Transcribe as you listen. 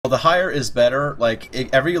the higher is better.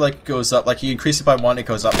 Like every goes up. Like you increase it by 1, it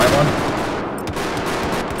goes up by 1.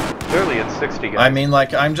 Clearly, it's 60. Guys. I mean,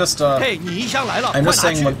 like I'm just saying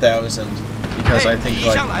 1,000 because I think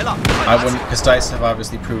like I wouldn't, because DICE have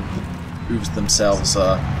obviously proved themselves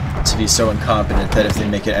to be so incompetent that if they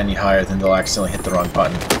make it any higher, then they'll accidentally hit the wrong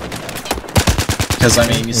button. Because I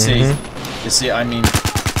mean, you see, I mean,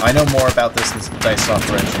 I know more about this than DICE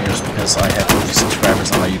software engineers because I have 50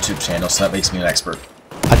 subscribers on my YouTube channel, so that makes me an expert.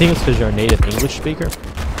 I think it's because you're a native English speaker.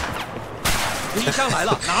 It's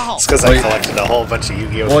because I collected a whole bunch of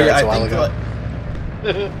Yu-Gi-Oh cards a while ago.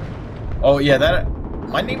 Oh yeah, that.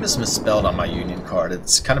 My name is misspelled on my Union card.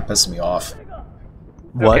 It's kind of pissing me off.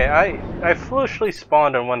 What? Okay, I foolishly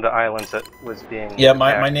spawned on one of the islands that was being. Yeah,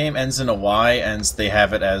 my name ends in a Y, and they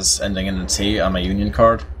have it as ending in a T on my Union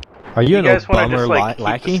card. Are you an guys want to Obama just like keep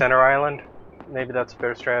lackey? the center island? Maybe that's a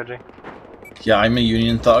better strategy. Yeah, I'm a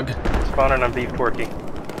Union thug. Spawning on Beef Porky.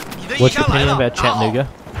 What's your opinion about Chattanooga?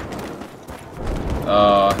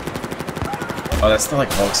 Oh, that's the like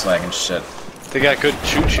Volkswagen shit. They got good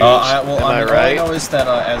choo-choos. Well, Am I all right? I know is that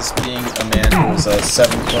as being a man who's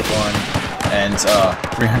 7'1" and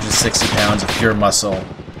 360 pounds of pure muscle,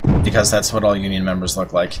 because that's what all Union members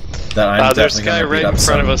look like. That I'm There's a definitely guy going to beat right up in front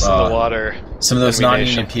some, of us in the water. some of those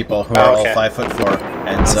non-Union people who are all 5'4"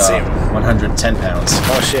 and see him. 110 pounds.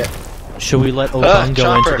 Oh shit. Should we let Obama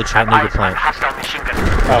go into the Chattanooga plant?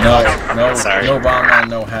 No, Obama,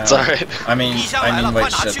 no how. It's alright. I mean, wait, shit, wait,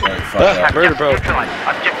 fuck that. Murder boat.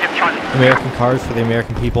 American cars for the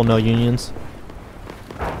American people, no unions.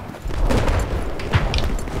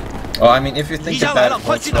 Well, I mean, if you think about it,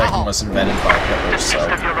 Volkswagen was invented by Hitler, so...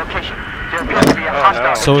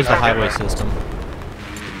 So is the highway system.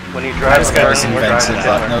 When you drive, that was invented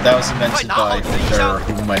by, no, that was invented by Hitler,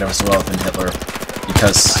 who might have as well than Hitler,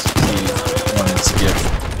 because he wanted to give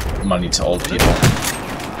money to old people.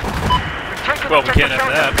 Well, we can't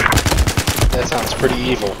have that. That sounds pretty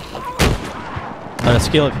evil. On a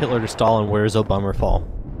scale of Hitler to Stalin, where does Obama fall?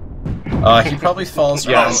 He probably falls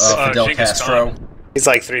around Fidel Castro. He's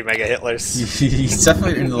like 3 mega Hitlers. He's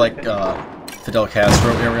definitely in like Fidel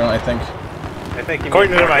Castro area, I think.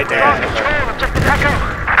 According to my dad.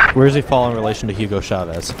 Where does he fall in relation to Hugo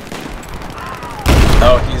Chavez?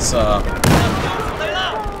 Oh, he's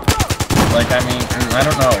like, I mean, I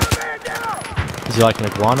don't know. Is he like an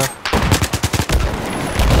iguana?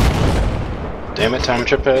 Damn it, time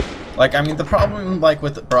trip head. Like, I mean, the problem, like,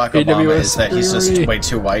 with Barack Obama is that he's just way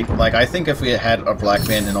too white. Like, I think if we had a black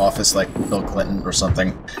man in office like Bill Clinton or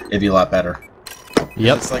something, it'd be a lot better.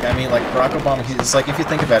 Yep. It's like, I mean, like, Barack Obama, it's like, if you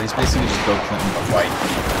think about it, he's basically just Bill Clinton but white.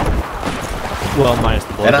 Well, minus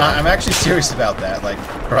the blue. And I'm actually serious about that. Like,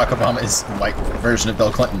 Barack Obama is the white version of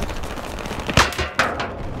Bill Clinton.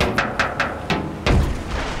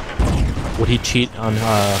 Would he cheat on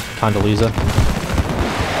Condoleezza?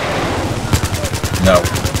 No.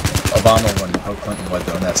 Obama wouldn't. Bill Clinton would,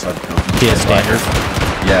 though, and that's what Bill Clinton He has standards.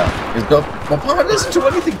 Yeah. Obama doesn't do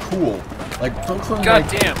anything cool. Like, Bill Clinton, God like,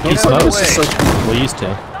 damn, Bill Clinton was just like... We used to.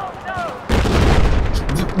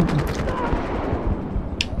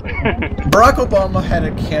 Barack Obama had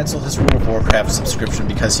to cancel his World of Warcraft subscription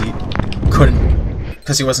because he couldn't...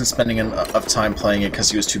 Because he wasn't spending enough time playing it because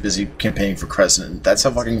he was too busy campaigning for president. That's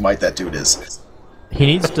how fucking white that dude is. He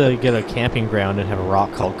needs to get a camping ground and have a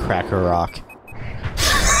rock called Cracker Rock.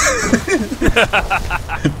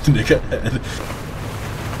 Nigga head.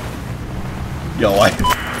 Yo, I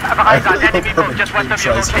really hope Herman Cain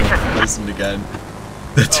tries to replace him again.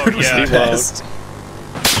 That dude was the best.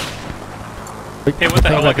 Hey, what the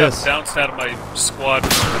hell? I got this? bounced out of my squad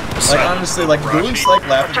for Like, honestly, like, Goons like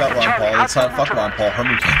laughing about Ron Paul. It's not fuck Ron Paul.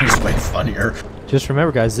 Herman Cain is way funnier. Just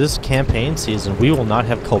remember, guys, this campaign season, we will not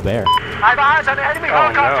have Colbert. Oh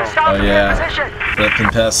yeah. Flip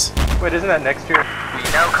and piss. Wait, isn't that next year?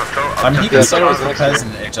 I mean, he can start off the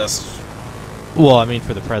president, it just... Well, I mean,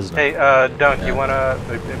 for the president. Hey, Dunk, you wanna...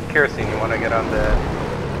 Kerosene, you wanna get on the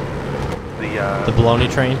baloney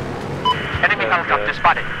train? Enemy helicopter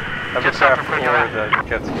spotted. Hovercraft for the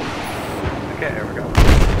jet ski. Okay, here we go.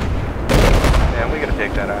 Yeah, we gotta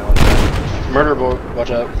take that island. Murder boat, watch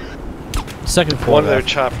out. Second floor. One of their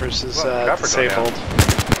choppers is disabled.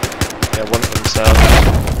 Yeah, one of them's down.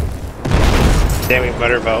 Damn,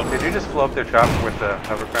 murder boat. Did you just blow up their chopper with the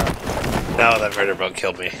hovercraft? No, that murder boat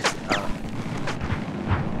killed me.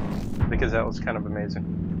 Because that was kind of amazing.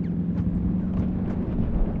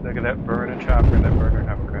 Look at that burning chopper and that burning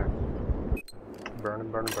hovercraft. Burning,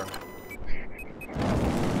 burning, burning.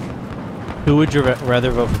 Who would you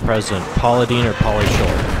rather vote for president, Paula Deen or Pauly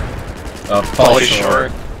Shore? Pauly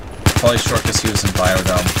Shore. Pauly Shore because he was in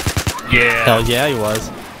Biodome. Yeah. Hell yeah, he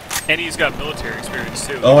was. And he's got military experience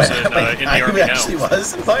too. Oh, in the Army actually now.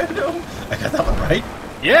 was in Biodome? I got that one right?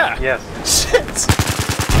 Yeah! Yes. Shit!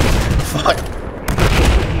 Fuck.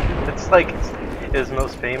 It's like his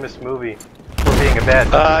most famous movie for being a bad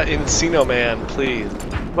movie. Encino Man, please.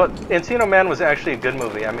 Well, Encino Man was actually a good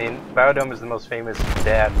movie. I mean, Biodome is the most famous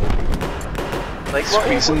bad movie. Like,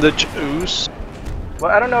 Squeezing the juice.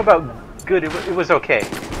 Well, I don't know about good. It was okay.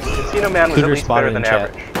 Encino Man was at least better than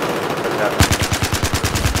average.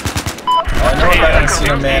 All I know about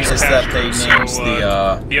Encino Man is that they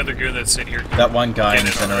named the other gear that's in here. that one guy in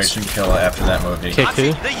Generation Killer after that movie. Kick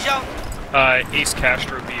who? Ace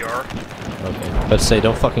Castro VR. Okay. Let's say,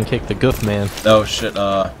 don't fucking kick the goof man. Oh shit,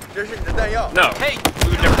 No, we would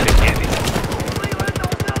never kick Andy.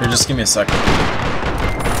 Here, just give me a second.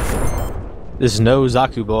 This is no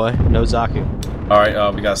Zaku, boy. No Zaku. Alright,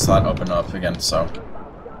 we got a slot open up again, so.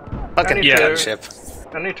 Fucking gunship.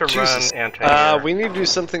 I need to Jesus. run anti-air. We need to do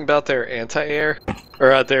something about their anti-air.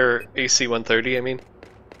 Or their AC-130, I mean.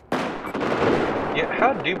 Yeah,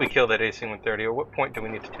 how do we kill that AC-130, or what point do we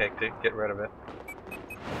need to take to get rid of it?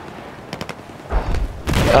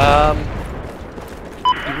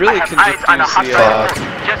 You really can just use the,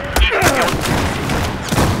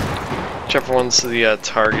 whichever one's the,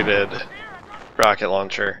 targeted rocket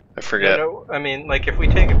launcher. I forget. No, I mean, like, if we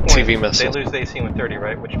take a point, TV missile. they lose the AC-130,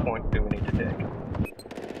 right? Which point do we need to take?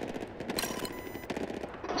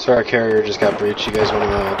 So our carrier just got breached. You guys want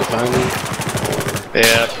to define me?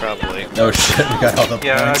 Yeah, probably. No shit, we got all the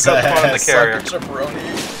points. Go spawn on the carrier.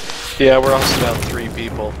 Yeah, we're also down 3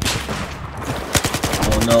 people.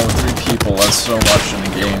 Oh no, 3 people. That's so much in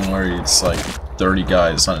a game where it's like 30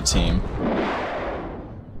 guys on a team.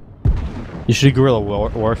 You should do guerrilla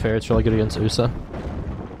warfare. It's really good against USA.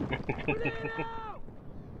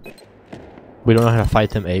 We don't know how to fight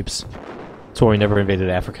them apes. That's why we never invaded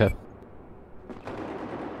Africa.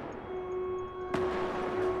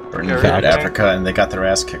 Or invaded Africa and they got their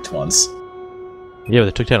ass kicked once. Yeah, but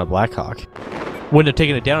they took down a Black Hawk. Wouldn't have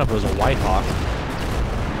taken it down if it was a White Hawk.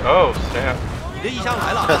 Oh, snap.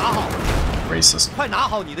 Racist.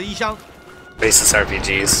 Racist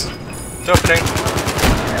RPGs. It's opening.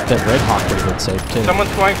 That Red Hawk would have been safe too.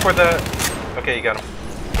 Someone's going for the... Okay, you got him.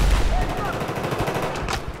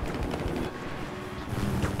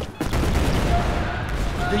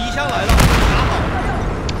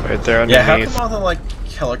 Right there underneath. Yeah, how come all the like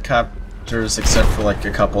helicopters, except for like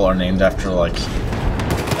a couple, are named after like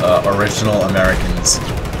original Americans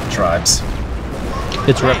tribes?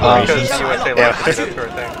 It's reparations.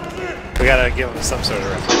 We gotta give them some sort of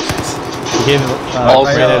reparations. We gave them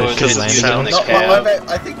because it sounds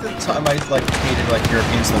I think the time I like hated like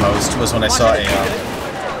Europeans the most was when I saw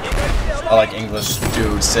a like English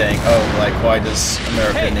dude saying, "Oh, like why does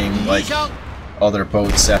America name like all their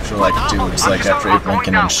boats after like dudes like after Abe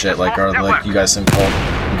Lincoln and shit? Like are like you guys involved?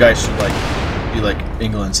 You guys should like be like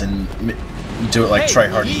England's and do it like try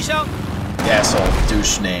hard asshole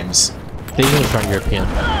douche names." The English aren't European.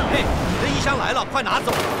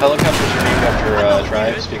 Helicopters are named after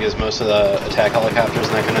tribes because most of the attack helicopters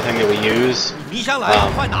and that kind of thing that we use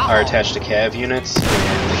are attached to Cav units, and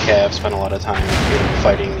the Cav spend a lot of time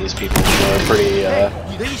fighting these people who are pretty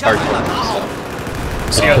hardcore.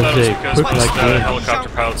 See, I thought it was because most helicopter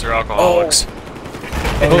pilots are alcoholics.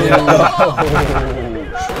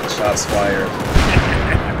 Shots fired.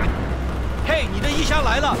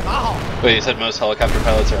 Wait, you said most helicopter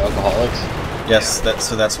pilots are alcoholics? Yes,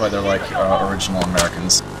 so that's why they're like original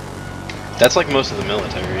Americans. That's like most of the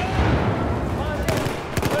military.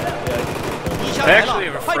 I actually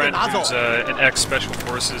have a friend who's an ex-Special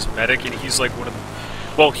Forces medic, and he's like one of the...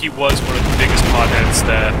 Well, he was one of the biggest potheads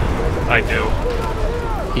that I knew.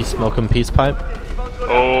 He's smoking peace pipe?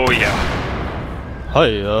 Oh, yeah.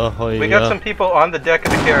 We got some people on the deck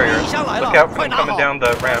of the carrier. Look out for them coming down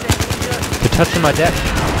the ramp. They're touching my deck.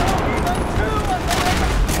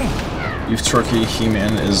 Youth Turkey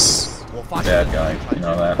He-Man is a bad guy, you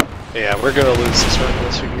know that. Yeah, we're gonna lose this one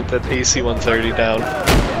unless we can get that AC-130 down.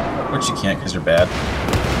 Which you can't because you're bad.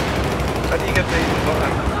 How do you get the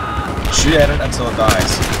AC-130? Shoot at it until it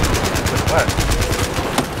dies. With what?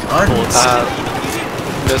 Guns.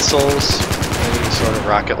 Missiles, any sort of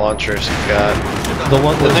rocket launchers you've got. The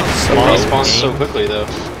one that respawns so quickly though.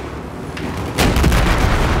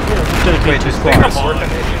 Wait, just think of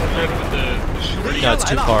No, it's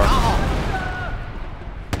too far.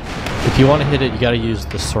 If you want to hit it, you gotta use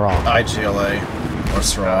the SRAW. IGLA or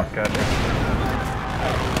SRAW. Gotcha.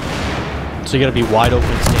 So you gotta be wide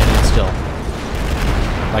open, standing still.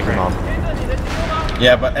 Like your mom.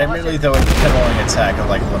 Yeah, but admittedly though, it can only attack a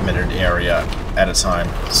like limited area at a time.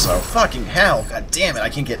 So fucking hell, god damn it, I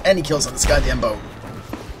can't get any kills on this goddamn boat.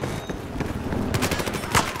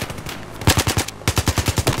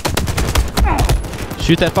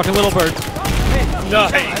 Shoot that fucking little bird.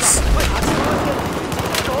 Nice.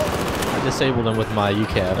 I disabled him with my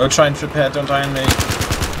UCAV. Don't try and trip head, don't die on me.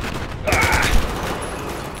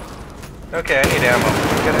 Okay, I need ammo.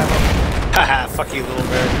 Get ammo. Haha, fuck you, little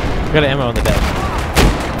bird. I got ammo on the deck.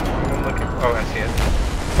 I'm looking. Oh, I see it.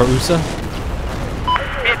 For USA?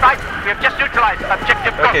 Be advised, we have just neutralized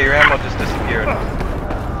objective. Okay, your ammo just disappeared.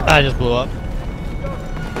 I just blew up.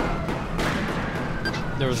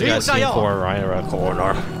 There was a guy C4 right around the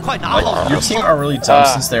corner. Your team are really dumb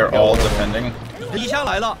since they're all defending. Yeah,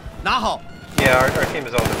 our team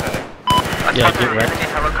is all defending. Yeah, get wrecked.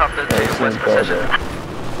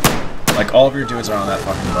 Like, all of your dudes are on that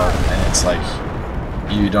fucking boat, and it's like,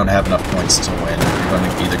 you don't have enough points to win. You're going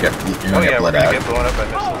to either get, you're going to get bled out. We're going to get blown up by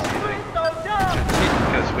missiles easily.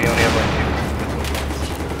 Because we only have like 2 missiles.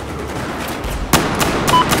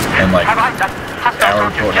 And like,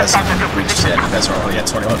 our boat hasn't even reached yet. You guys are only at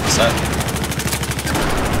 21%.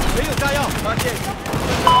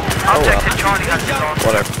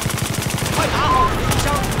 Whatever.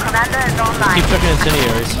 Keep chucking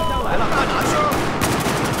incendiaries.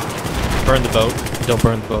 Burn the boat. Don't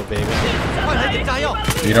burn the boat, baby.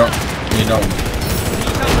 You don't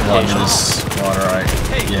want this water, right?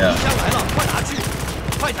 Yeah.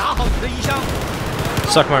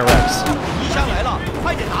 Suck my reps.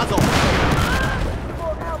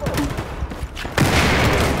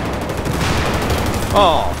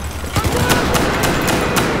 Oh.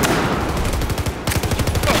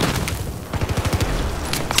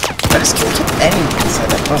 I just can't get anything inside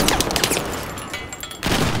that boat.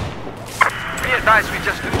 Be advised, we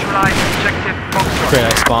just neutralized objective Foxtrot. Great,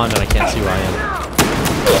 I spawned and I can't see where I am.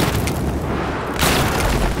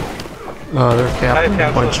 Oh, they're capping a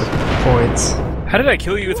bunch of points. How did I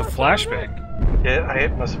kill you with a flashbang? Yeah, I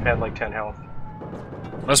must have had like 10 health.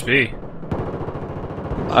 Must be.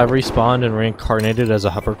 I respawned and reincarnated as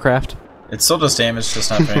a hovercraft. It still does damage, just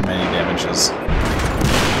not very many damages.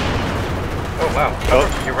 Oh wow. Oh,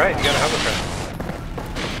 you're right, you got a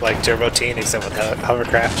hovercraft. Like Turbo Teen, except with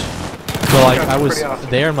hovercraft. Well, like, I was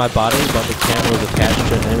there in my body, but the camera was attached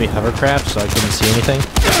to an enemy hovercraft, so I couldn't see anything.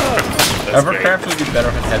 Hovercraft would be better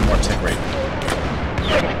if it had more tick rate.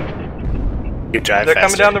 You drive They're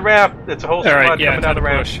faster. coming down the ramp. It's a whole squad Alright, yeah, coming down the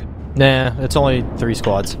ramp. push. Nah, it's only 3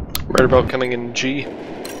 squads. Right about coming in G.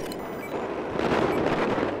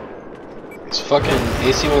 It's fucking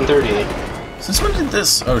AC-130. Since when did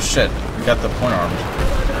this? Oh shit, we got the point armed.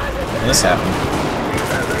 When this happened.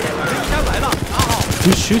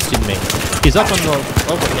 Who's shooting me? He's up on the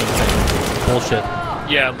overhang thing. Bullshit.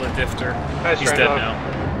 Yeah, Ledifter. Nice He's try, dead dog. now.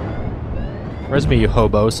 Where's me, you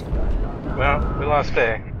hobos? Well, we lost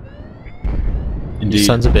A. You Indeed.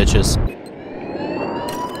 sons of bitches.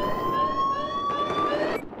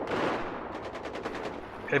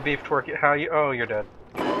 Hey, Beef Twerk, how you? Oh, you're dead.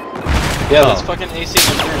 Yeah, that's fucking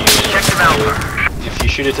AC-130. If you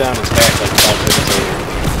shoot it down, it's back like 5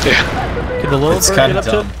 seconds later. Can the little It's bird kind get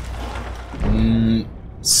of up to dumb. it?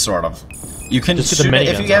 Sort of. You can Just get the shoot it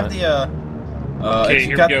if miniguns you have on the Okay, if you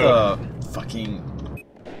here got we go. the fucking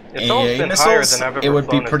It's always AA been higher missiles, than I've ever it would be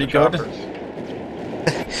flown as pretty the good. choppers.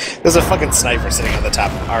 There's a fucking sniper sitting on the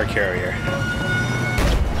top of our carrier.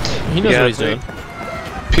 He knows Yeah, what he's doing.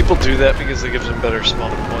 People do that because it gives them better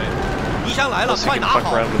spawn point. Plus you can fuck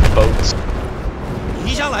around with boats.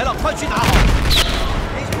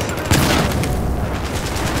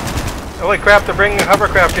 Holy crap, they're bringing a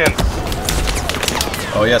hovercraft in.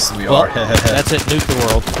 Oh yes, we Well, are. that's it. Nuke the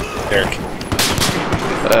world. Derek.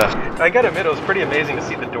 I gotta admit, it was pretty amazing to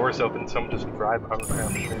see the doors open, someone just drive a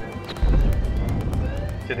hovercraft straight in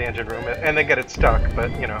to the engine room, and then get it stuck, but,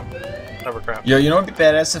 you know, hovercraft. Yo, you know what'd be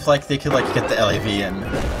badass if like they could like get the LAV in,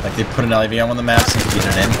 like they put an LAV on one of the maps and feed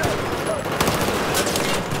it in.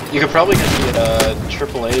 You could probably get the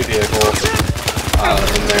AAA vehicle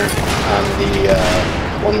in there on the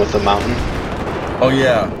one with the mountain. Oh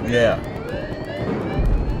yeah, yeah.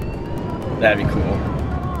 That'd be cool.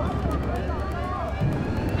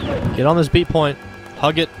 Get on this beat point.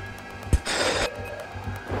 Hug it.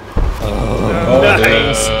 Oh,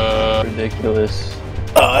 Nice. Ridiculous.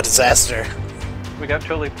 Oh, disaster. We got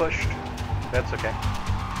totally pushed. That's okay.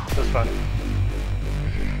 It was fun.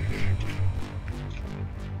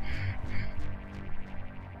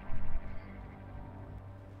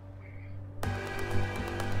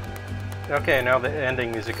 Okay, now the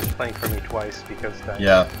ending music is playing for me twice because that.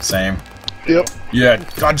 yeah, same. Yep. Yeah,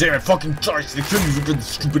 god damn it, fucking dice, they couldn't even get the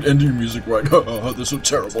stupid ending music right. They're so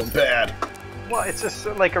terrible and bad. Well, it's just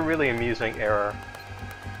like a really amusing error.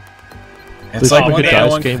 It's like like we when could they dice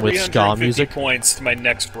want- game with ska 350 music. points to my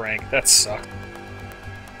next rank. That sucked.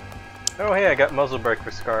 Oh hey, I got muzzle brake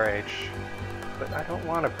for Scar H. but I don't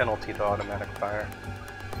want a penalty to automatic fire.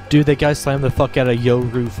 Dude, that guy slammed the fuck out of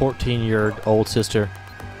Yoru 14-year-old sister.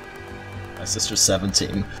 My sister's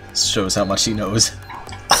 17. Shows how much he knows.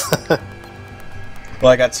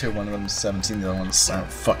 Well, I got two. One of them's 17, the other one's... I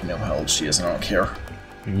don't fucking know how old she is, and I don't care.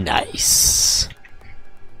 Nice.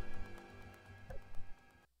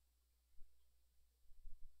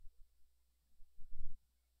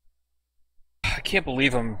 I can't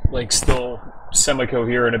believe I'm, like, still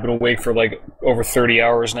semi-coherent. I've been awake for, like, over 30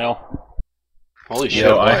 hours now. Holy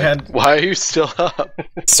shit, why are you still up?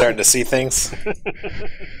 Starting to see things?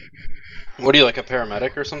 What are you, like a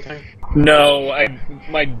paramedic or something? No,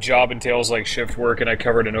 my job entails, like, shift work, and I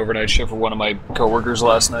covered an overnight shift for one of my coworkers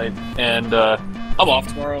last night, and I'm off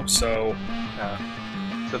tomorrow, so...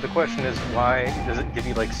 So the question is, why does it give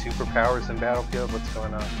you, like, superpowers in Battlefield? What's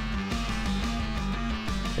going on?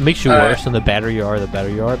 It makes you worse than the better you are at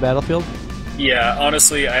Battlefield? Yeah,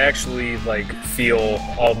 honestly, I actually, like, feel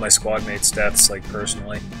all of my squad mates' deaths, like,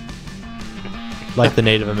 personally. Like the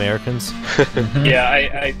Native Americans? Yeah,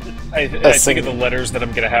 I think of the letters that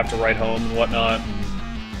I'm gonna have to write home and whatnot.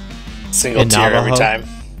 Single tear every time.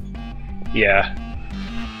 Yeah.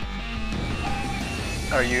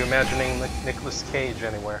 Are you imagining Nicolas Cage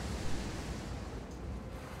anywhere?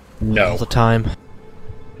 No. All the time.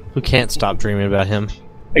 Who can't stop dreaming about him?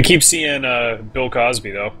 I keep seeing Bill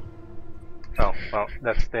Cosby, though. Oh, well,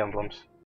 that's the emblems.